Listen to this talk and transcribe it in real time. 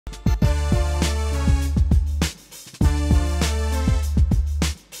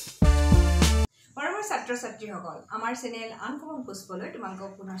ছাত্ৰ ছাত্ৰীসকল আমাৰ চেনেল আনকমন পুষ্পলৈ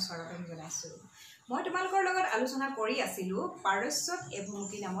তোমালোকক পুনৰ স্বাগতম জনাইছোঁ মই তোমালোকৰ লগত আলোচনা কৰি আছিলো পাৰস্যত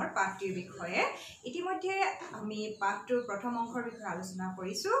এভুমুকি নামৰ পাঠটোৰ বিষয়ে ইতিমধ্যে আমি পাঠটোৰ প্ৰথম অংশৰ বিষয়ে আলোচনা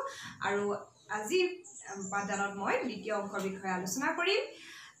কৰিছো আৰু আজি পাঠদানত মই দ্বিতীয় অংশৰ বিষয়ে আলোচনা কৰিম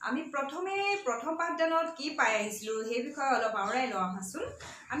আমি প্ৰথম পাঠদানত কি পাই আহিছিলো সেই বিষয়ে অলপ আওৰাই লোৱা হাসুন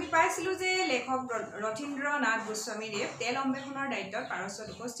আমি পাইছিলো যে লেখক ৰথীন্দ্ৰনাথ গোস্বামীদেৱ তেল অম্বেষণৰ দায়িত্বত পাৰস্যত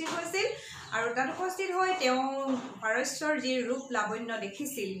উপস্থিত হৈছিল আৰু তাত উপস্থিত হৈ তেওঁ পাৰস্যৰ যি ৰূপ লাবণ্য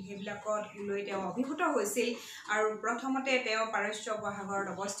দেখিছিল সেইবিলাকত লৈ তেওঁ অভিভূত হৈছিল আৰু প্ৰথমতে তেওঁ পাৰস্য উপসাগৰত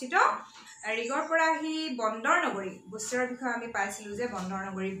অৱস্থিত ৰিগৰ পৰা আহি বন্দৰ নগৰী বুস্তেৰৰ বিষয়ে আমি পাইছিলো যে বন্দৰ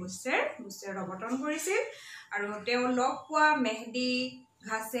নগৰী বুস্তেৰত অৱতৰণ কৰিছিল আৰু তেওঁ লগ পোৱা মেহদি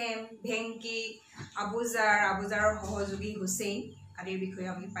ঘাসেম ভেংকি আবুজাৰৰ সহযোগী হুছেইন আদিৰ বিষয়ে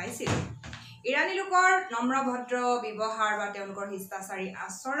আমি পাইছিলো ইৰানী লোকৰ নম্ৰভদ্ৰ ব্যৱহাৰ বা তেওঁলোকৰ শিষ্টাচাৰী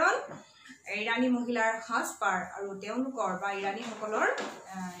আচৰণ ইৰানী মহিলাৰ সাজপাৰ আৰু তেওঁলোকৰ বা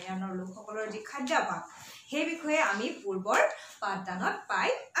ইৰানৰ লোকসকলৰ যি খাদ্যাভ্যাস সেই বিষয়ে আমি পূৰ্বৰ পাঠদানত পাই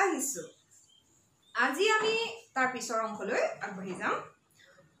আহিছো আজি আমি তাৰ পিছৰ অংশলৈ আগবাঢ়ি যাম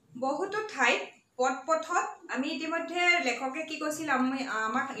বহুতো ঠাইত পথত আমি ইতিমধ্যে লেখকে কি কৈছিল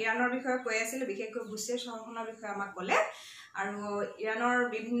আমাক ইৰানৰ বিষয়ে কৈ আছিল বিশেষকৈ বুস্তেৰ চহৰখনৰ বিষয়ে আমাক ক'লে আৰু ইৰানৰ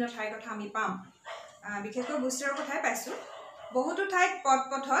বিভিন্ন ঠাইৰ কথা আমি পাম বিশেষকৈ বুস্তেৰৰ কথাই পাইছো বহুতো ঠাইত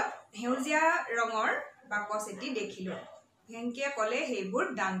পথত হেউজীয়া ৰঙৰ বাকচ এটি দেখিলো ভেংকিয়ে ক'লে সেইবোৰ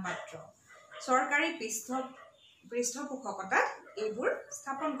দানপাত্ৰ চৰকাৰী পৃষ্ঠপোষকতাত এইবোৰ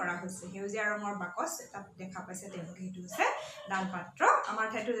স্থাপন কৰা হৈছে হেউজীয়া ৰঙৰ বাকচ তাত দেখা পাইছে তেওঁলোকে সেইটো হৈছে দানপাত্ৰ আমাৰ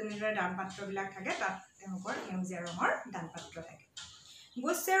ঠাইতো যেনেদৰে দানপাত্ৰবিলাক থাকে তাত তেওঁলোকৰ হেউজীয়া ৰঙৰ দানপাত্ৰ থাকে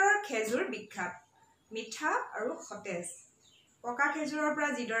বুস্তেৰৰ খেজুৰ বিখ্যাত মিঠা আৰু সতেজ পকা খেজুৰৰ পৰা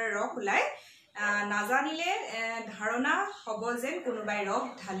যিদৰে ৰস ওলাই নাজানিলে ধাৰণা হ'ব যেন কোনোবাই ৰস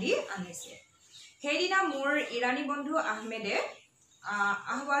ঢালি আনিছে সেইদিনা মোৰ ইৰানী বন্ধু আহমেদে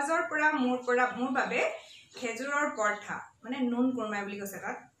আহৱাজৰ পৰা মোৰ বাবে খেজুৰৰ পৰঠা মানে নুন কুৰমাই বুলি কৈছে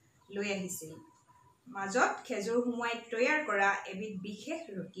তাত লৈ আহিছিল মাজত খেজুৰ হুমুৱাই তৈয়াৰ কৰা এবিধ বিশেষ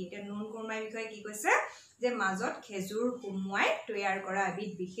ৰুটি এতিয়া নুন কুৰমাই বিষয়ে কি কৈছে যে মাজত খেজুৰ হুমুৱাই তৈয়াৰ কৰা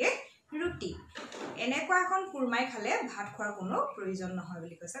এবিধ বিশেষ ৰুটি এনেকুৱা এখন কুৰমাই খালে ভাত খোৱাৰ কোনো প্ৰয়োজন নহয়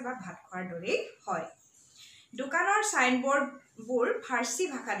বুলি কৈছে বা ভাত খোৱাৰ দৰেই হয় দোকানৰ সাইনবোৰ্ডবোৰ ফাৰ্সী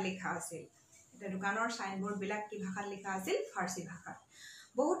ভাষাত লিখা আছিল এটা দোকানৰ সাইনবোৰ্ডবিলাক কি ভাষাত লিখা আছিল ফাৰ্সী ভাষাত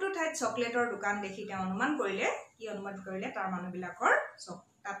বহুতো ঠাইত চকলেটৰ দোকান দেখি তেওঁ অনুমান কৰিলে তাৰ মানুহবিলাকৰ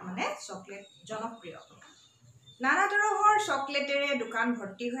তাত মানে চকলেট জনপ্ৰিয় নানা তৰহৰ চকলেটেৰে দোকান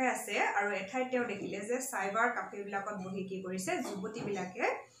ভৰ্তি হৈ আছে আৰু এঠাইত তেওঁ দেখিলে যে সাইবাৰ কাফেবিলাকত বহি কি কৰিছে যুৱতীবিলাকে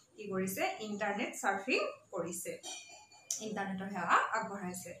কি কৰিছে ইন্টাৰনেট সাৰ্ফিং কৰিছে ইন্টাৰনেটৰ সেৱা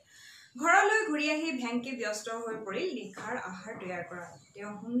আগবঢ়াইছে ঘৰলৈ ঘূৰি আহি ভেংকি ব্যস্ত হৈ পৰিল নিশাৰ আহাৰ তৈয়াৰ কৰা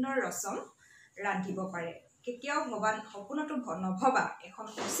তেওঁ সুন্দৰ ৰচম ৰান্ধিব পাৰে কেতিয়াও সপোনতো নভবা এখন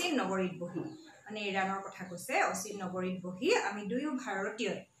অচিন নগৰীত বহি মানে ইৰানৰ কথা কৈছে অচিন নগৰীত বহি আমি দুয়ো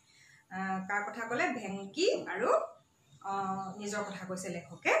ভাৰতীয় কাৰ কথা ক'লে ভেংকি আৰু নিজৰ কথা কৈছে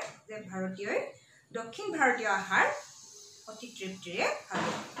লেখকে যে দক্ষিণ ভাৰতীয় আহাৰ অতি তৃপ্তিৰে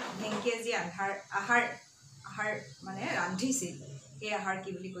খালো ভেংকিয়ে যি আহাৰ মানে ৰান্ধিছিল এই আহাৰ কি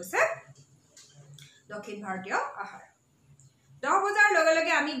বুলি কৈছে দক্ষিণ ভাৰতীয় আহাৰ 10 বজাৰ লগে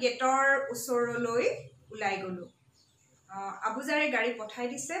লগে আমি গেটৰ ওচৰলৈ ওলাই গলো আবুজাৰে গাড়ী পঠাই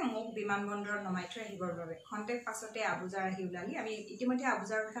দিছে মোক বিমানবন্দৰত নমাই থৈ আহিবৰ বাবে খন্তেক পাছতে আবুজাৰ আহি ওলালি আমি ইতিমধ্যে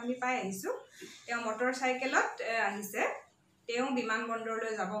আবুজাৰৰ কথা আমি পাই আহিছো তেওঁ মটৰচাইকেলত আহিছে তেওঁ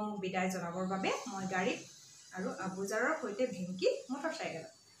বিমানবন্দৰলৈ যাব মোক বিদায় জনাবৰ বাবে মই গাড়ীত আৰু আবুজাৰৰ সৈতে ভেংকি মটৰচাইকেলত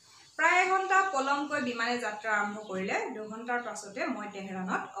প্ৰায় এঘণ্টা পলমকৈ বিমানে যাত্ৰা আৰম্ভ কৰিলে 2 ঘণ্টাৰ পাছতে মই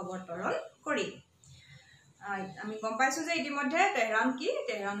তেহৰানত অৱতৰণ কৰিম আমি গম পাইছো যে ইতিমধ্যে তেহৰান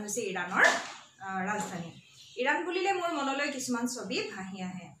হৈছে ইৰানৰ ৰাজধানী ইৰাণ বুলিলে মোৰ মনলৈ কিছুমান ছবি ভাহি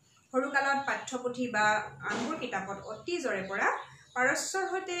আহে সৰুকালত পাঠ্যপুথি বা আনবোৰ কিতাপত অতি জৰে পৰা পাৰস্যৰ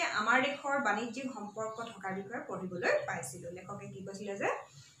সৈতে আমাৰ দেশৰ বাণিজ্যিক সম্পৰ্ক থকাৰ বিষয়ে পঢ়িবলৈ পাইছিলো লেখকে কি কৈছিলে যে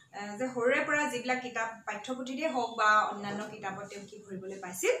সৰুৰে পৰা যিবিলাক কিতাপ পাঠ্যপুথিতে হওক বা অন্যান্য কিতাপত তেওঁ কি পঢ়িবলৈ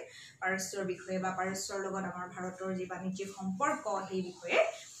পাইছিল পাৰস্যৰ বিষয়ে বা পাৰস্যৰ লগত আমাৰ ভাৰতৰ যি বাণিজ্যিক সম্পৰ্ক সেই বিষয়ে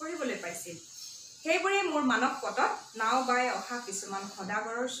পঢ়িবলৈ পাইছিল সেইবোৰে মোৰ মানৱ পটত নাও বাই অহা কিছুমান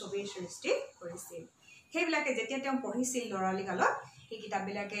সদাগৰৰ ছবিৰ সৃষ্টি কৰিছিল সেইবিলাকে যেতিয়া তেওঁ পঢ়িছিল ল'ৰালি কালত সেই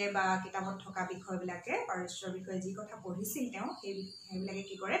কিতাপবিলাকে বা কিতাপত থকা বিষয়বিলাকে পাৰস্যৰ বিষয়ে যি কথা পঢ়িছিল তেওঁ সেইবিলাকে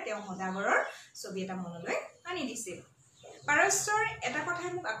কি কৰে তেওঁ সদাগৰৰ ছবি এটা মনলৈ আনি দিছিল পাৰস্যৰ এটা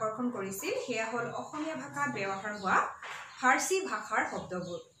কথাই মোক আকৰ্ষণ কৰিছিল সেয়া হ'ল অসমীয়া ভাষাত ব্যৱহাৰ হোৱা ফাৰ্সী ভাষাৰ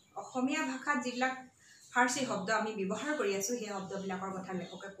শব্দবোৰ অসমীয়া ভাষাত যিবিলাক ফাৰ্সী শব্দ আমি ব্যৱহাৰ কৰি আছো সেই শব্দবিলাকৰ কথা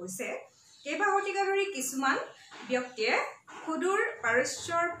লেখকে কৈছে কেইবা শতিকা ধৰি কিছুমান ব্যক্তিয়ে সুদূৰ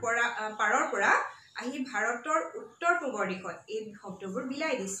পাৰস্যৰ পাৰৰ পৰা আহি ভাৰতৰ উত্তৰ পূবৰ দিশত এই শব্দবোৰ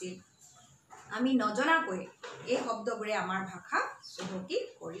বিলাই দিছিল আমি নজনাকৈ এই শব্দবোৰে আমাৰ ভাষা চহকী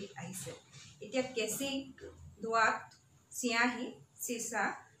কৰি আহিছে এতিয়া কেঁচি দুৱাত চিয়াহী চিচা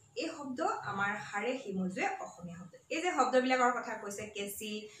এই শব্দ আমাৰ হাৰে হিমুজে অসমীয়া শব্দ এই যে শব্দবিলাকৰ কথা কৈছে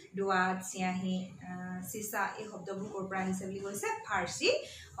কেঁচি দুৱাত চিয়াহী চিচা এই শব্দবোৰ ক'ৰ পৰা আহিছে বুলি কৈছে ফাৰ্চী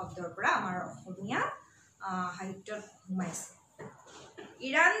শব্দৰ পৰা আমাৰ অসমীয়া সাহিত্যত সোমাইছে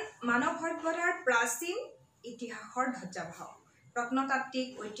ইৰাণ মানৱ সভ্যতাৰ প্ৰাচীন ইতিহাসৰ ধ্বজাবাহক প্ৰত্নতাত্ত্বিক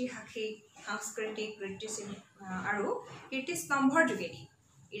ঐতিহাসিক সাংস্কৃতিক আৰু কীৰ্তিস্তম্ভৰ যোগেদি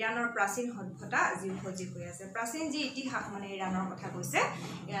ইৰাণৰ প্ৰাচীন সভ্যতা আজি উপজীৱ হৈ আছে প্ৰাচীন যি ইতিহাস মানে ইৰাণৰ কথা কৈছে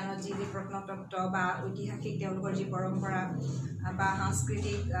ইৰাণত যি প্ৰত্নতত্ত্ব বা ঐতিহাসিক তেওঁলোকৰ যি পৰম্পৰা বা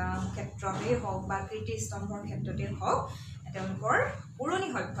সাংস্কৃতিক ক্ষেত্ৰতেই হওক বা কীৰ্তিস্তম্ভৰ ক্ষেত্ৰতেই হওক তেওঁলোকৰ পুৰণি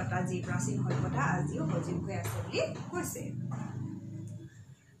সভ্যতা যি প্ৰাচীন সভ্যতা আজিও সজীৱ হৈ আছে বুলি কৈছে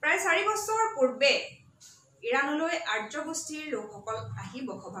প্ৰায় 4 বছৰ পূৰ্বে ইৰাণলৈ আৰ্য গোষ্ঠীৰ লোকসকল আহি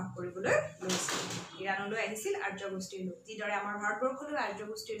বসবাস কৰিবলৈ লৈছিল ইৰাণলৈ আহিছিল আৰ্য গোষ্ঠীৰ লোক যিদৰে আমাৰ ভাৰতবৰ্ষলৈ আৰ্য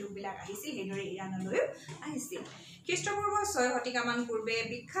গোষ্ঠীৰ লোকবিলাক আহিছিল সেইদৰে ইৰাণলৈও আহিছিল খ্ৰীষ্টপূৰ্ব 6 শতিকামান পূৰ্বে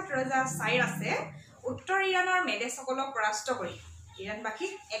বিখ্যাত ৰজা চাইৰাছে উত্তৰ ইৰাণৰ মেদেশসকলক পৰাস্ত কৰি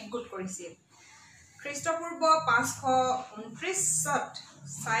ইৰাণবাসীক একগোট কৰিছিল খ্ৰীষ্টপূৰ্ব 529ত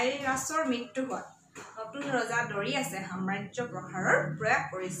চাইৰাছৰ মৃত্যু হোৱাত নতুন ৰজা দৰিয়াছে সাম্ৰাজ্য প্ৰসাৰৰ প্ৰয়াস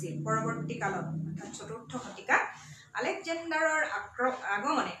কৰিছিল পৰৱৰ্তী কালত অৰ্থাৎ 4ৰ্থ শতিকাত আলেকজেণ্ডাৰৰ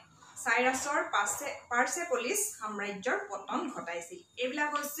আগমনে চাইৰাছৰ পাৰ্চেপলিছ সাম্ৰাজ্যৰ পতন ঘটাইছিল এইবিলাক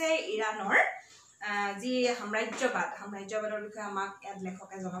হৈছে ইৰাণৰ যি সাম্ৰাজ্যবাদৰ বিষয়ে আমাক ইয়াত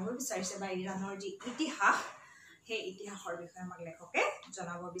লেখকে জনাব বিচাৰিছে বা ইৰাণৰ যি ইতিহাস সেই ইতিহাসৰ বিষয়ে আমাক লেখকে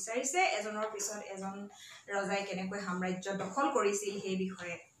জনাব বিচাৰিছে এজনৰ পিছত এজন ৰজাই কেনেকৈ সাম্ৰাজ্য দখল কৰিছিল সেই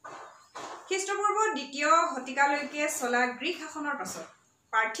বিষয়ে খ্ৰীষ্টপূৰ্ব 2য় শতিকালৈকে চলা গ্ৰীক শাসনৰ পাছত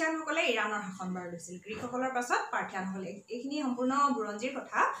পাৰ্থিয়ানসকলে ইৰাণৰ শাসনভাৰ লৈছিল গ্ৰীকসকলৰ পাছত পাৰ্থিয়ানসকলে এইখিনি সম্পূৰ্ণ বুৰঞ্জীৰ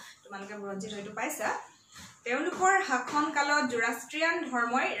কথা তোমালোকে বুৰঞ্জীত হয়তো পাইছা তেওঁলোকৰ শাসনকালত জোৰাষ্ট্ৰিয়ান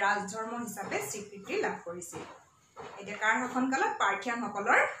ধৰ্মই ৰাজধৰ্ম হিচাপে স্বীকৃতি লাভ কৰিছিল এতিয়া কাৰ শাসনকালত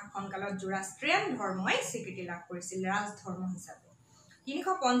পাৰ্থিয়ানসকলৰ শাসনকালত জোৰাষ্ট্ৰিয়ান ধৰ্মই স্বীকৃতি লাভ কৰিছিল ৰাজধৰ্ম হিচাপে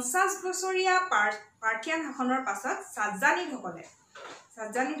 350 বছৰীয়া পাৰ্থিয়ান শাসনৰ পাছত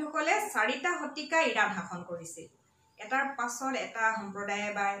সাজ্জানিদসকলে 4টা শতিকা ইৰাণ শাসন কৰিছিল এটাৰ পাছত এটা সম্প্ৰদায়ে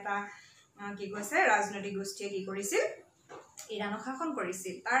বা এটা কি কৈছে ৰাজনৈতিক গোষ্ঠীয়ে কি কৰিছিল ইৰাণক শাসন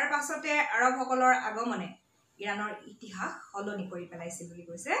কৰিছিল তাৰ পাছতে আৰবসকলৰ আগমনে ইৰাণৰ ইতিহাস সলনি কৰি পেলাইছিল বুলি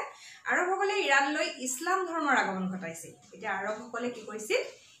কৈছে আৰবসকলে ইৰাণলৈ ইছলাম ধৰ্মৰ আগমন ঘটাইছিল এতিয়া আৰবসকলে কি কৰিছিল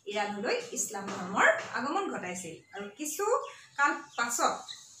ইৰাণলৈ ইছলাম ধৰ্মৰ আগমন ঘটাইছিল আৰু কিছু কাল পাছত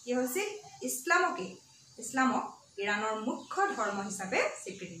কি হৈছিল ইছলামক ইৰাণৰ মুখ্য ধৰ্ম হিচাপে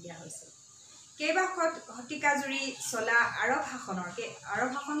স্বীকৃতি দিয়া হৈছিল কেইবা শতিকা জুৰি চলা আৰব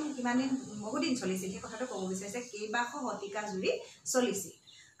শাসন কিমান দিন বহুদিন চলিছিল সেই কথাটো ক'ব বিচাৰিছে কেইবা শতিকা জুৰি চলিছিল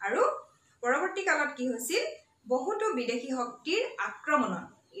আৰু পৰৱৰ্তী কালত কি হৈছিল বহুতো বিদেশী শক্তিৰ আক্ৰমণত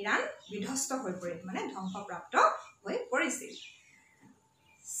ইৰাণ বিধ্বস্ত হৈ পৰিল মানে ধ্বংসপ্ৰাপ্ত হৈ পৰিছিল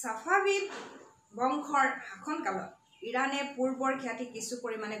সাফাভিদ বংশৰ শাসনকালত ইৰাণে পূৰ্বৰ খ্যাতি কিছু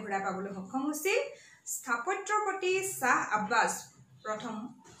পৰিমাণে ঘূৰাই পাবলৈ সক্ষম হৈছিল স্থাপত্যৰ প্ৰতি শাহ আব্বাছ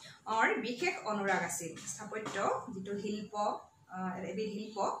প্ৰথমৰ বিশেষ অনুৰাগ আছিল স্থাপত্য যিটো শিল্প এবিধ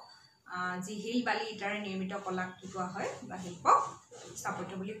শিল্প যি শিল বালি ইটাৰে নিৰ্মিত কলাক কি কোৱা হয় বা শিল্প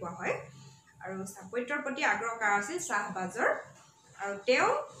স্থাপত্য বুলি কোৱা হয় আৰু স্থাপত্যৰ প্ৰতি আগ্ৰহ কাৰ আছিল শাহ আব্বাছৰ আৰু তেওঁ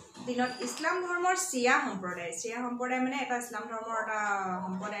দিনত ইছলাম ধৰ্মৰ চিয়া সম্প্ৰদায় মানে এটা ইছলাম ধৰ্মৰ এটা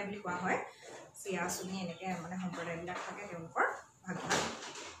সম্প্ৰদায় বুলি কোৱা হয় চিয়া সুন্নি এনেকৈ মানে সম্প্ৰদায়বিলাক থাকে তেওঁলোকৰ ভাগ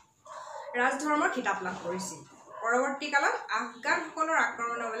ৰাজধৰ্মৰ খিতাপ লাভ কৰিছিল পৰৱৰ্তী কালত আফগানসকলৰ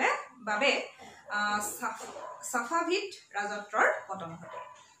আক্ৰমণৰ বাবে সাফাভিদ ৰাজত্বৰ পতন ঘটে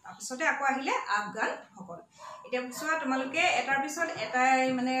তাৰপিছতে আকৌ আহিলে আফগানসকল এতিয়া চোৱা তোমালোকে এটাৰ পিছত এটাই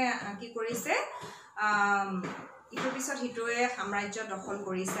মানে কি কৰিছে ইটোৰ পিছত সিটোৱে সাম্ৰাজ্য দখল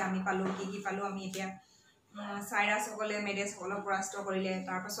কৰিছে আমি পালোঁ কি পালোঁ আমি এতিয়া চাইৰাছসকলে মেদেছসকলক পৰাস্ত কৰিলে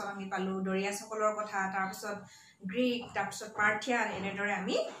তাৰপাছত আমি পালোঁ দৰিয়াছসকলৰ কথা তাৰপিছত গ্ৰীক তাৰপিছত পাৰ্থিয়ান এনেদৰে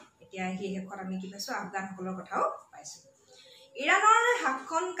আমি এতিয়া সেই শেষত আমি কি পাইছোঁ আফগানসকলৰ কথাও পাইছোঁ ইৰাণৰ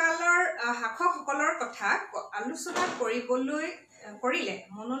শাসকসকলৰ কথা আলোচনা কৰিলে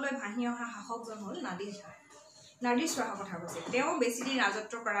মনলৈ ভাহি অহা শাসকজন হ'ল নাদিৰ শ্বাহৰ কথা কৈছে তেওঁ বেছিদিন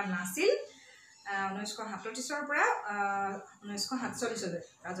ৰাজত্ব কৰা নাছিল 1937 পৰা 1947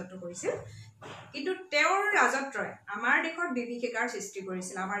 ৰাজত্ব কৰিছিল কিন্তু তেওঁৰ ৰাজত্বই আমাৰ দেশত বিভীষিকাৰ সৃষ্টি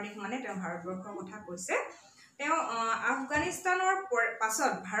কৰিছিল আমাৰ দেশ মানে তেওঁ ভাৰতবৰ্ষৰ কথা কৈছে তেওঁ আফগানিস্তানৰ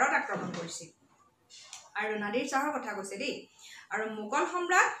পাছত ভাৰত আক্ৰমণ কৰিছিল আৰু নাদিৰ শ্বাহৰ কথা কৈছে দেই আৰু মোগল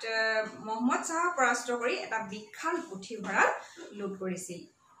সম্ৰাট মহম্মদ শ্বাহক পৰাস্ত কৰি এটা বিশাল পুথিভঁৰাল লুট কৰিছিল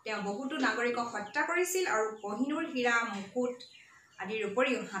তেওঁ বহুতো নাগৰিকক হত্যা কৰিছিল আৰু কোহিনুৰ হীৰা মুকুট আদিৰ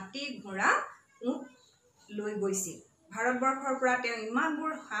উপৰিও হাতী ঘোঁৰা উট লৈ গৈছিল ভাৰতবৰ্ষৰ পৰা তেওঁ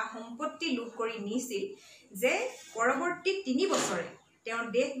ইমানবোৰ সম্পত্তি লুট কৰি নিছিল যে পৰৱৰ্তী 3 বছৰে তেওঁৰ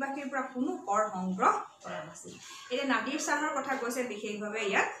দেশবাসীৰ পৰা কোনো কৰ সংগ্ৰহ কৰা নাছিল এটা নাদিৰ শাহৰ কথা কৈছে বিশেষভাৱে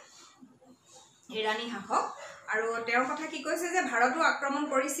ইয়াত ইৰানী শাসক আৰু তেওঁৰ কথা কি কৈছে যে ভাৰতো আক্ৰমণ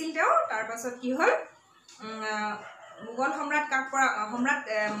কৰিছিল তেওঁ তাৰ পাছত কি হ'ল মুঘল সম্ৰাট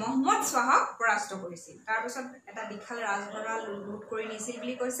মহম্মদ শাহক পৰাস্ত কৰিছিল তাৰ পাছত এটা বিশাল ৰাজভৰা লুট কৰি নিছিল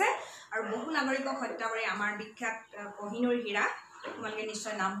বুলি কৈছে আৰু বহু নাগৰিকক হত্যা কৰি আমাৰ বিখ্যাত কোহিনুৰ হীৰা তোমালোকে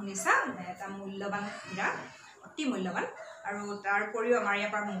নিশ্চয় নাম শুনিছা এটা মূল্যৱান হীৰা অতি মূল্যৱান আৰু তাৰ উপৰিও আমাৰ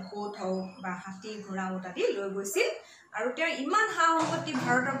ইয়াৰ পৰা মুকুট হওক বা হাতী ঘোঁৰা উট আদি লৈ গৈছিল আৰু তেওঁ ইমান সম্পত্তি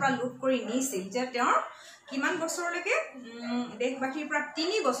ভাৰতৰ পৰা লুট কৰি নিছিল যে তেওঁৰ কিমান বছৰলৈকে দেশবাসীৰ পৰা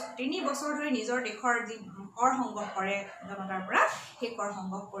 3 বছৰ ধৰি নিজৰ দেশৰ যি কৰ সংগ্ৰহ কৰে জনতাৰ পৰা সেই কৰ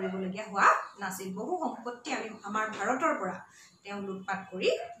সংগ্ৰহ কৰিবলগীয়া হোৱা নাছিল বহু সম্পত্তি আমাৰ ভাৰতৰ পৰা তেওঁ লুটপাট কৰি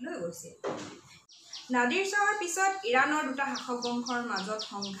লৈ গৈছিল নাদিৰ শাহৰ পিছত ইৰাণৰ দুটা শাসক বংশৰ মাজত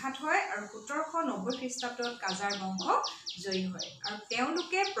সংঘাত হয় আৰু 1790 খ্ৰীষ্টাব্দত কাজাৰ বংশ জয়ী হয় আৰু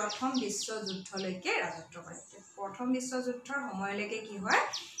তেওঁলোকে প্ৰথম বিশ্বযুদ্ধলৈকে ৰাজত্ব কৰে প্ৰথম বিশ্বযুদ্ধৰ সময়লৈকে কি হয়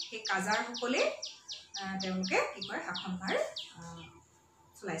সেই কাজাৰসকলে তেওঁলোকে কি কৰে শাসনভাৰ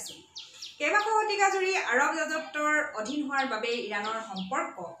চলাইছিল কেইবাশ শতিকা জুৰি আৰব ৰাজত্বৰ অধীন হোৱাৰ বাবে ইৰাণৰ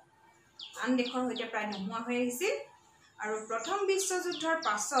সম্পৰ্ক আন দেশৰ সৈতে প্ৰায় নোহোৱা হৈ আহিছিল আৰু প্ৰথম বিশ্বযুদ্ধৰ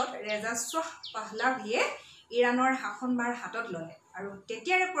পাছত ৰেজা শ্বাহ পাহলাভিয়ে ইৰাণৰ শাসনভাৰ হাতত ল'লে আৰু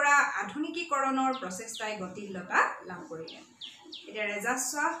তেতিয়াৰে পৰা আধুনিকীকৰণৰ প্ৰচেষ্টাই গতিশীলতা লাভ কৰিলে এতিয়া ৰেজা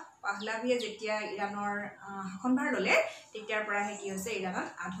শ্বাহ পাহলাভিয়ে যেতিয়া ইৰাণৰ শাসনভাৰ ল'লে তেতিয়াৰ পৰাহে কি হৈছে ইৰাণত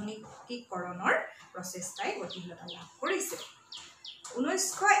আধুনিকীকৰণৰ প্ৰচেষ্টাই গতিশীলতা লাভ কৰিছে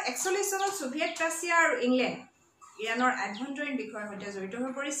 1941 চনত সোভিয়েট ৰাছিয়া আৰু ইংলেণ্ড ইৰাণৰ আভ্যন্তৰীণ বিষয়ৰ সৈতে জড়িত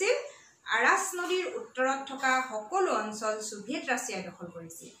হৈ পৰিছিল আৰাছ নদীৰ উত্তৰত থকা সকলো অঞ্চল সোভিয়েট ৰাছিয়াই দখল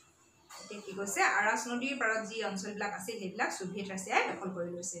কৰিছিল এতিয়া কি কৈছে আৰাছ নদীৰ পাৰত যি অঞ্চলবিলাক আছিল সেইবিলাক সোভিয়েট ৰাছিয়াই দখল কৰি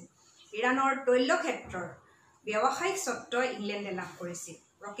লৈছিল ইৰাণৰ তৈল ক্ষেত্ৰৰ ব্যৱসায়িক স্বত্ব ইংলেণ্ডে লাভ কৰিছিল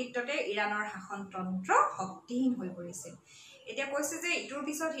প্ৰকৃততে ইৰাণৰ শাসনতন্ত্ৰ শক্তিহীন হৈ পৰিছিল এতিয়া কৈছে যে ইটোৰ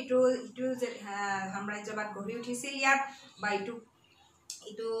পিছত ইটো যে সাম্ৰাজ্যবাদ গঢ়ি উঠিছিল ইয়াত বা ইটো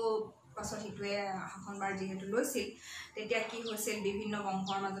পাছত সিটোৱে শাসনভাৰ যিহেতু লৈছিল তেতিয়া কি হৈছিল বিভিন্ন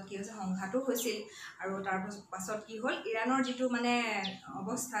বংশৰ মাজত কি হৈছে সংঘাতো হৈছিল আৰু তাৰ পাছত কি হ'ল ইৰাণৰ যিটো মানে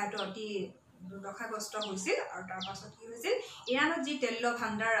অৱস্থা এইটো অতি দুৰ্দশাগ্ৰস্ত হৈছিল আৰু তাৰ পাছত কি হৈছিল ইৰাণত যি তৈল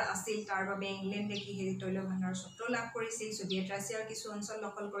ভাণ্ডাৰ আছিল তাৰ বাবে ইংলেণ্ডে কি সেই তৈল ভাণ্ডাৰ স্বত্ব লাভ কৰিছিল সোভিয়েট ৰাছিয়াৰ কিছু অঞ্চল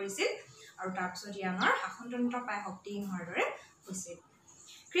দখল কৰিছিল আৰু তাৰ পাছত ইৰাণৰ শাসনতন্ত্ৰ প্ৰায় শক্তিহীন হোৱাৰ দৰে হৈছিল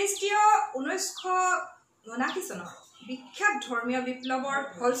খ্ৰীষ্টীয় 1979 চনত বিখ্যাত ধৰ্মীয় বিপ্লৱৰ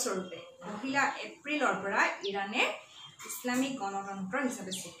ফলস্বৰূপে 1 এপ্ৰিলৰ পৰা ইৰাণে ইছলামিক গণতন্ত্ৰ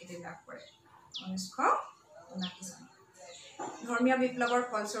হিচাপে স্বীকৃতি লাভ কৰে 1979 চনত ধৰ্মীয় বিপ্লৱৰ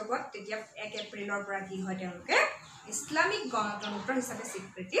ফলস্বৰূপত তেতিয়া 1 এপ্ৰিলৰ পৰা কি হয় তেওঁলোকে ইছলামিক গণতন্ত্ৰ হিচাপে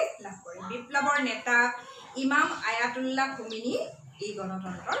স্বীকৃতি লাভ কৰে বিপ্লৱৰ নেতা ইমাম আয়াতুল্লাহ খুমিনী এই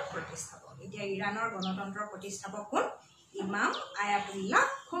গণতন্ত্ৰৰ প্ৰতিষ্ঠাপক এতিয়া ইৰাণৰ গণতন্ত্ৰৰ প্ৰতিষ্ঠাপক কোন ইমাম আয়াতুল্লাহ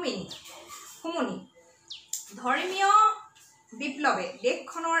খুমিনী ধৰ্মীয় বিপ্লৱে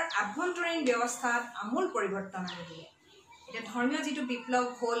দেশখনৰ আভ্যন্তৰীণ ব্যৱস্থাত আমূল পৰিৱৰ্তন আনিলে এতিয়া ধৰ্মীয় যিটো বিপ্লৱ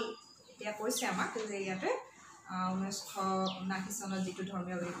হ'ল এতিয়া কৈছে আমাক যে ইয়াতে 1979 চনত যিটো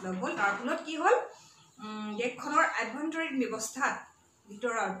ধৰ্মীয় বিপ্লৱ হ'ল তাৰ ফলত কি হ'ল দেশখনৰ আভ্যন্তৰীণ ব্যৱস্থাত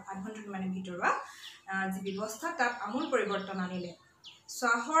ভিতৰুৱা যি ব্যৱস্থা তাত আমূল পৰিৱৰ্তন আনিলে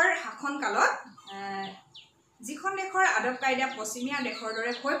শ্বাহৰ শাসনকালত যিখন দেশৰ আদব কায়দা পশ্চিমীয়া দেশৰ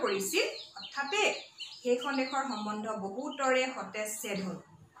দৰে হৈ পৰিছিল অৰ্থাতে সেইখন দেশৰ সম্বন্ধ বহুতৰে সতেজ ছেদ হ'ল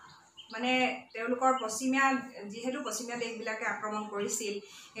মানে তেওঁলোকৰ যিহেতু পশ্চিমীয়া দেশবিলাকে আক্ৰমণ কৰিছিল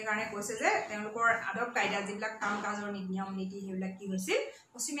সেইকাৰণে কৈছে যে তেওঁলোকৰ আদব কায়দা যিবিলাক কাম কাজৰ নিয়ম নীতি সেইবিলাক কি হৈছিল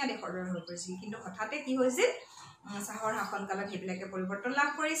পশ্চিমীয়া দেশৰ দৰে হৈ পৰিছিল কিন্তু হঠাতে কি হৈছিল শ্বাহৰ শাসনকালত সেইবিলাকে পৰিৱৰ্তন লাভ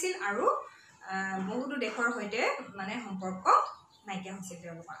কৰিছিল আৰু বহুতো দেশৰ সৈতে মানে সম্পৰ্ক নাইকিয়া হৈছিল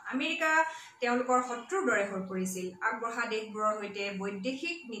তেওঁলোকৰ আমেৰিকা তেওঁলোকৰ শত্ৰুৰ দৰে হৈ পৰিছিল আগবঢ়া দেশবোৰৰ সৈতে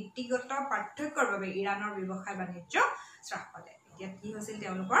বৈদেশিক নীতিগত পাৰ্থক্যৰ বাবে ইৰাণৰ ব্যৱসায় বাণিজ্য হ্ৰাস পালে এতিয়া কি হৈছিল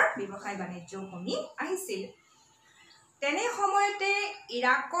তেওঁলোকৰ ব্যৱসায় বাণিজ্য কমি আহিছিল তেনে সময়তে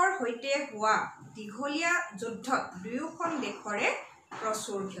ইৰাকৰ সৈতে হোৱা দীঘলীয়া যুদ্ধত দুয়োখন দেশৰে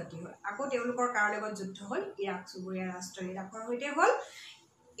প্ৰচুৰ ক্ষতি হ'ল আকৌ তেওঁলোকৰ কাৰ লগত যুদ্ধ হ'ল ইৰাক চুবুৰীয়া ৰাষ্ট্ৰ ইৰাকৰ সৈতে হ'ল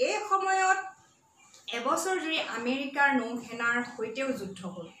এই সময়ত এবছৰ জুৰি আমেৰিকাৰ নৌসেনাৰ সৈতেও যুদ্ধ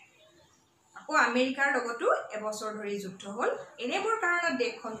হ'ল আকৌ আমেৰিকাৰ লগতো এবছৰ ধৰি যুদ্ধ হ'ল এনেবোৰ কাৰণত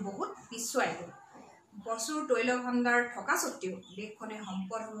দেশখন বহুত পিছুৱাই গ'ল প্ৰচুৰ তৈল ভাণ্ডাৰ থকা স্বত্তেও দেশখনে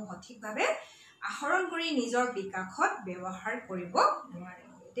সম্পদসমূহ সঠিকভাৱে আহৰণ কৰি নিজৰ বিকাশত ব্যৱহাৰ কৰিব নোৱাৰে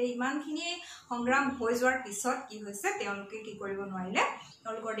এতিয়া ইমানখিনি সংগ্ৰাম হৈ যোৱাৰ পিছত কি হৈছে তেওঁলোকে কি কৰিব নোৱাৰিলে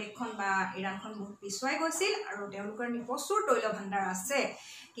তেওঁলোকৰ দেশখন বা ইৰাণখন বহুত পিছুৱাই গৈছিল আৰু তেওঁলোকৰ প্ৰচুৰ তৈল ভাণ্ডাৰ আছে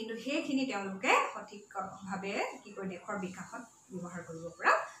কিন্তু সেইখিনি তেওঁলোকে সঠিকভাৱে কি কৰি দেশৰ বিকাশত ব্যৱহাৰ কৰিব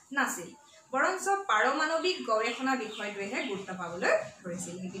পৰা নাছিল বৰঞ্চ পাৰমাণৱিক গৱেষণা বিষয়টোৱেহে গুৰুত্ব পাবলৈ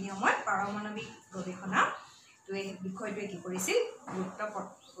ধৰিছিল সেইখিনি সময়ত পাৰমাণৱিক গৱেষণা বিষয়টোৱে কি কৰিছিল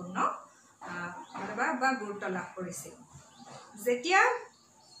গুৰুত্বপূৰ্ণ বা গুৰুত্ব লাভ কৰিছিল যেতিয়া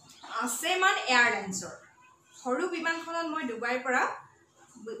আছেমান এয়াৰলাইন্সৰ সৰু বিমানখনত মই ডুবাইৰ পৰা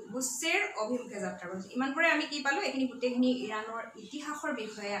বুছেৰ অভিমুখে যাত্ৰা কৰিছোঁ ইমানপৰে আমি কি পালোঁ এইখিনি গোটেইখিনি ইৰাণৰ ইতিহাসৰ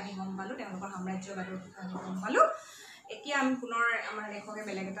বিষয়ে আমি গম পালোঁ তেওঁলোকৰ সাম্ৰাজ্যবাদৰ বিষয়ে আমি গম পালোঁ এতিয়া আমি পুনৰ আমাৰ লেখকে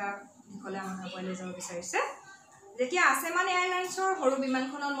বেলেগ এটা দিশলৈ আমাক আগুৱাই লৈ যাব বিচাৰিছে যেতিয়া আছেমান এয়াৰলাইন্সৰ সৰু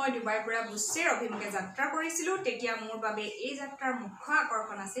বিমানখনত মই ডুবাইৰ পৰা বুছেৰ অভিমুখে যাত্ৰা কৰিছিলোঁ তেতিয়া মোৰ বাবে এই যাত্ৰাৰ মুখ্য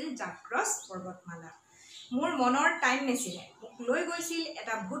আকৰ্ষণ আছিল জাগ্ৰছ পৰ্বতমালা মোৰ মনৰ টাইম মেচিনে মোক লৈ গৈছিল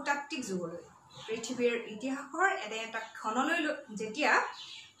এটা ভূতাত্ত্বিক যুগলৈ পৃথিৱীৰ ইতিহাসৰ এটা ক্ষণলৈ যেতিয়া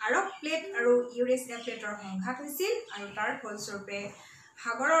আৰব প্লেট আৰু ইউৰেছিয়া প্লেটৰ সংঘাত হৈছিল আৰু তাৰ ফলস্বৰূপে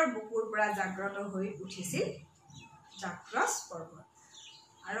সাগৰৰ বুকুৰ পৰা জাগ্ৰত হৈ উঠিছিল জাগ্ৰছ পৰ্বত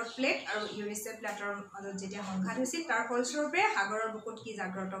আৰব প্লেট আৰু ইউৰেছিয়া প্লেটৰ মাজত যেতিয়া সংঘাত হৈছিল তাৰ ফলস্বৰূপে সাগৰৰ বুকুত কি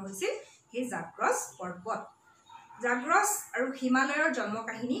জাগ্ৰত হৈছিল সেই জাগ্ৰছ পৰ্বত জাগ্ৰছ আৰু হিমালয়ৰ জন্ম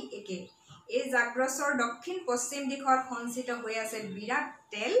কাহিনী একেই এই জাগ্ৰছৰ দক্ষিণ পশ্চিম দিশত সঞ্চিত হৈ আছে বিৰাট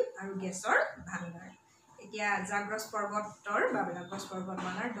তেল আৰু গেছৰ ভাণ্ডাৰ এতিয়া জাগ্ৰছ পৰ্বতৰ বা জাগ্ৰছ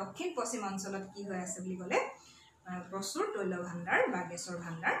পৰ্বতমালাৰ দক্ষিণ পশ্চিম অঞ্চলত কি হৈ আছে বুলি ক'লে প্ৰচুৰ তৈল ভাণ্ডাৰ বা গেছৰ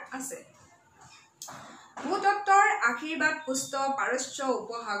ভাণ্ডাৰ আছে ভূতত্বৰ আশীৰ্বাদ পুষ্ট পাৰস্য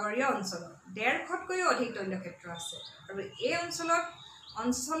উপসাগৰীয় অঞ্চলত 150তকৈও অধিক তৈলক্ষেত্ৰ আছে আৰু এই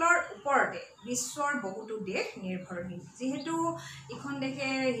অঞ্চলৰ ওপৰতে বিশ্বৰ বহুতো দেশ নিৰ্ভৰশীল যিহেতু ইখন দেশে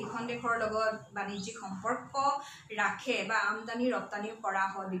সিখন দেশৰ লগত বাণিজ্যিক সম্পৰ্ক ৰাখে বা আমদানি ৰপ্তানিও কৰা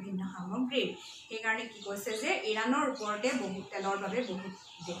হয় বিভিন্ন সামগ্ৰীৰ সেইকাৰণে কি কৈছে যে ইৰাণৰ ওপৰতে বহুত তেলৰ বাবে বহুত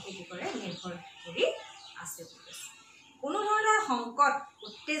দেশে কি কৰে নিৰ্ভৰ কৰি আছে কোনো ধৰণৰ সংকট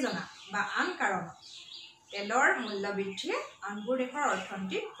উত্তেজনা বা আন কাৰণত তেলৰ মূল্য বৃদ্ধিয়ে আনবোৰ দেশৰ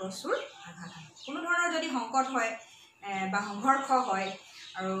অৰ্থনীতিত প্ৰচুৰ আঘাত আনে কোনো ধৰণৰ যদি সংকট হয় বা সংঘৰ্ষ হয়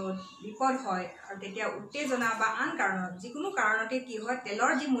আৰু বিপদ হয় আৰু তেতিয়া উত্তেজনা বা আন কাৰণত যিকোনো কাৰণতে কি হয়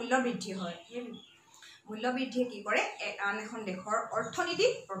তেলৰ যি মূল্য বৃদ্ধি হয় সেই মূল্য বৃদ্ধিয়ে কি কৰে আন এখন দেশৰ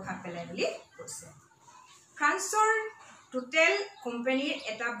অৰ্থনীতিত প্ৰভাৱ পেলায় বুলি কৈছে ফ্ৰান্সৰ টোটেল কোম্পানীৰ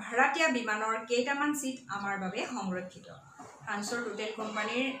এটা ভাড়াতীয়া বিমানৰ কেইটামান চিট আমাৰ বাবে সংৰক্ষিত ফ্ৰান্সৰ টোটেল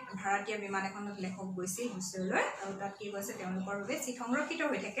কোম্পানীৰ ভাড়াতীয়া বিমান এখনত লেখক গৈছিল বুছেৰলৈ আৰু তাত কি কৈছে তেওঁলোকৰ বাবে চিট সংৰক্ষিত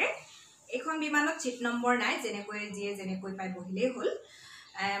হৈ থাকে এইখন বিমানত চিট নম্বৰ নাই যিয়ে যেনেকৈ পাই বহিলেই হ'ল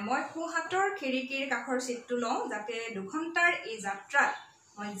মই সোঁহাতৰ খিৰিকীৰ কাষৰ চিটটো লওঁ যাতে 2 ঘণ্টাৰ এই যাত্ৰাত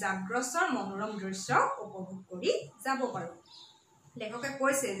মই জাগ্ৰছৰ মনোৰম দৃশ্য উপভোগ কৰি যাব পাৰোঁ লেখকে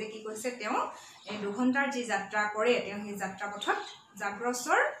কৈছে যে কি কৈছে তেওঁ এই 2 ঘণ্টাৰ যি যাত্ৰা কৰে তেওঁ সেই যাত্ৰা পথত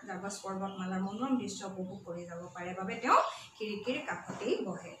জাগ্ৰছ পৰ্বতমালাৰ মনোৰম দৃশ্য উপভোগ কৰি যাব পাৰে বাবে তেওঁ খিৰিকীৰ কাষতেই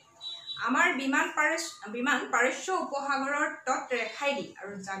বহে আমাৰ বিমান পাৰস্য উপসাগৰৰ তটৰেখাইদি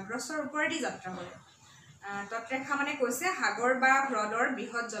আৰু জাগ্ৰছৰ ওপৰেদি যাত্ৰা কৰে তটৰেখা মানে কৈছে সাগৰ বা হ্ৰদৰ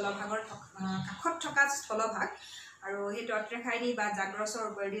বৃহৎ জলভাগৰ কাষত থকা স্থলভাগ আৰু সেই তটৰেখাইদি বা জাগ্ৰছৰ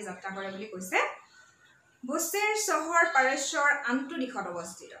ওপৰেদি যাত্ৰা কৰে বুলি কৈছে বুছেৰ চহৰ পাৰস্যৰ আনটো দিশত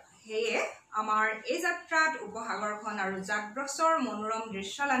অৱস্থিত সেয়ে আমাৰ এই যাত্ৰাত উপসাগৰখন আৰু জাগ্ৰছৰ মনোৰম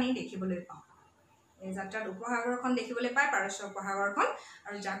দৃশ্যলানি দেখিবলৈ পাওঁ এই যাত্ৰাত উপসাগৰখন দেখিবলৈ পায় পাৰস্য উপসাগৰখন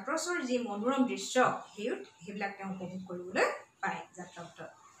আৰু জাগ্ৰছৰ যি মনোৰম দৃশ্য সেইবিলাক তেওঁ উপভোগ কৰিবলৈ পায় যাত্ৰাপথত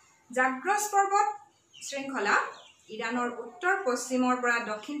জাগ্ৰছ পৰ্বত শৃংখলা ইৰাণৰ উত্তৰ পশ্চিমৰ পৰা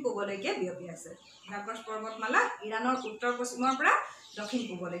দক্ষিণ পূবলৈকে বিয়পি আছে জাগ্ৰছ পৰ্বতমালা ইৰাণৰ উত্তৰ পশ্চিমৰ পৰা দক্ষিণ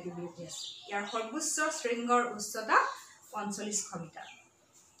পূবলৈকে বিয়পি আছে ইয়াৰ সৰ্বোচ্চ শৃংগৰ উচ্চতা 4500 মিটাৰ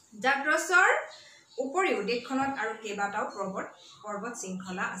জাগ্ৰছৰ উপৰিও দেশখনত আৰু কেইবাটাও পৰ্বত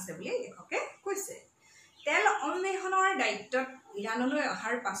শৃংখলা আছে বুলি লেখকে কৈছে তেল অন্বেষণৰ দায়িত্বত ইৰাণলৈ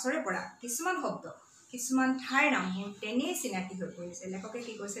অহাৰ পাছৰে পৰা কিছুমান ঠাইৰ নাম মোৰ তেনেই চিনাকি হৈ পৰিছে লেখকে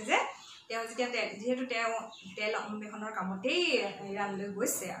কি কৈছে যে তেওঁ যিহেতু তেওঁ তেল অন্বেষণৰ কামতেই ইৰাণলৈ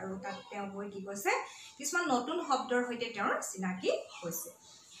গৈছে আৰু তাত তেওঁ গৈ কি কৈছে কিছুমান নতুন শব্দৰ সৈতে তেওঁৰ চিনাকি হৈছে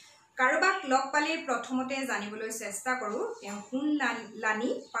কাৰোবাক লগ পালে প্ৰথমতে জানিবলৈ চেষ্টা কৰোঁ তেওঁ কোন লানি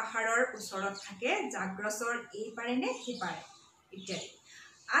পাহাৰৰ ওচৰত থাকে জাগ্ৰছৰ এই পাৰে নে সিপাৰে ইত্যাদি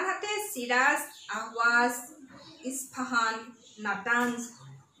আনহাতে চিৰাজ আহৱাজ ইস্ফাহান নাটাঞ্জ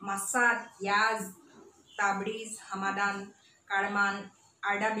মাছাদ ইয়াজ তাবৰিজ হামাদান কাৰমান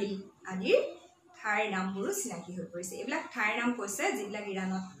আৰ্ডাবিল আদিৰ ঠাইৰ নামবোৰো চিনাকি হৈ পৰিছে এইবিলাক ঠাইৰ নাম কৈছে যিবিলাক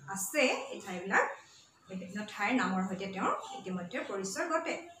ইৰাণত আছে এই ঠাইবিলাক বিভিন্ন ঠাইৰ নামৰ সৈতে তেওঁৰ ইতিমধ্যে পৰিচয়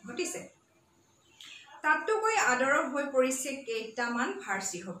ঘটিছে তাতোকৈ আদৰৰ হৈ পৰিছে কেইটামান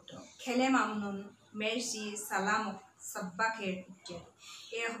ফাৰ্চী শব্দ খেলে মামনুন মেৰ্চি সালাম সব্বাখেৰ ইত্যাদি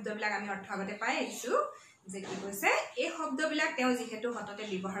এই শব্দবিলাক আমি অৰ্থ আগতে পাই আহিছোঁ যে কি কৈছে এই শব্দবিলাক তেওঁ যিহেতু হততে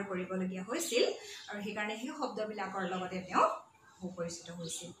ব্যৱহাৰ কৰিবলগীয়া হৈছিল আৰু সেইকাৰণে সেই শব্দবিলাকৰ লগতে তেওঁ সুপৰিচিত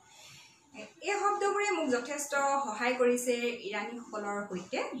হৈছিল এই শব্দবোৰে মোক যথেষ্ট সহায় কৰিছে ইৰাণীসকলৰ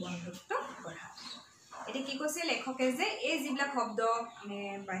সৈতে বন্ধুত্ব গঢ়াত এতিয়া কি কৈছে লেখকে যে এই যিবিলাক শব্দ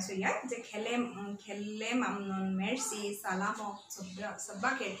পাইছোঁ ইয়াত যে খেলে মামনুন মেৰ্চি সালাম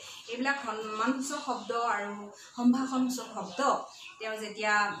সব্বাখেৰ এইবিলাক সন্মানসূচক শব্দ আৰু সম্ভাষণসূচক শব্দ তেওঁ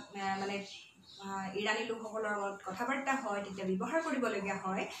যেতিয়া মানে ইৰাণী লোকসকলৰ লগত কথা বাৰ্তা হয় তেতিয়া ব্যৱহাৰ কৰিবলগীয়া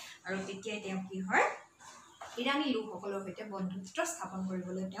হয় আৰু তেতিয়াই তেওঁ কি হয় ইৰাণী লোকসকলৰ সৈতে বন্ধুত্ব স্থাপন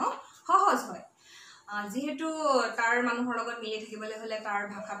কৰিবলৈ তেওঁ সহজ হয় যেহেতু তাৰ মানুহৰ লগত মিলি থাকিবলৈ হ'লে তাৰ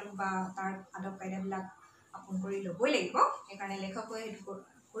ভাষাটো বা তাৰ আদব কায়দাবিলাক আপোন কৰি ল'বই লাগিব সেইকাৰণে লেখকে সেইটো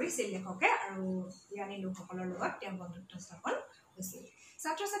কৰিছিল লেখকে আৰু ইৰাণী লোকসকলৰ লগত তেওঁ বন্ধুত্ব স্থাপন হৈছিল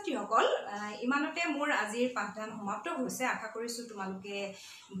ছাত্ৰ ছাত্ৰীসকল ইমানতে মোৰ আজিৰ পাঠদান সমাপ্ত হৈছে আশা কৰিছোঁ তোমালোকে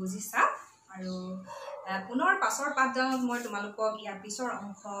বুজিছা আৰু পুনৰ পাছৰ পাঠদানত মই তোমালোকক ইয়াৰ পিছৰ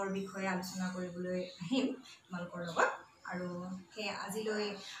অংশৰ বিষয়ে আলোচনা কৰিবলৈ আহিম তোমালোকৰ লগত আৰু সেই আজিলৈ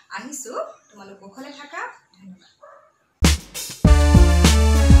আহিছোঁ তোমালোক কুশলে থাকা ধন্যবাদ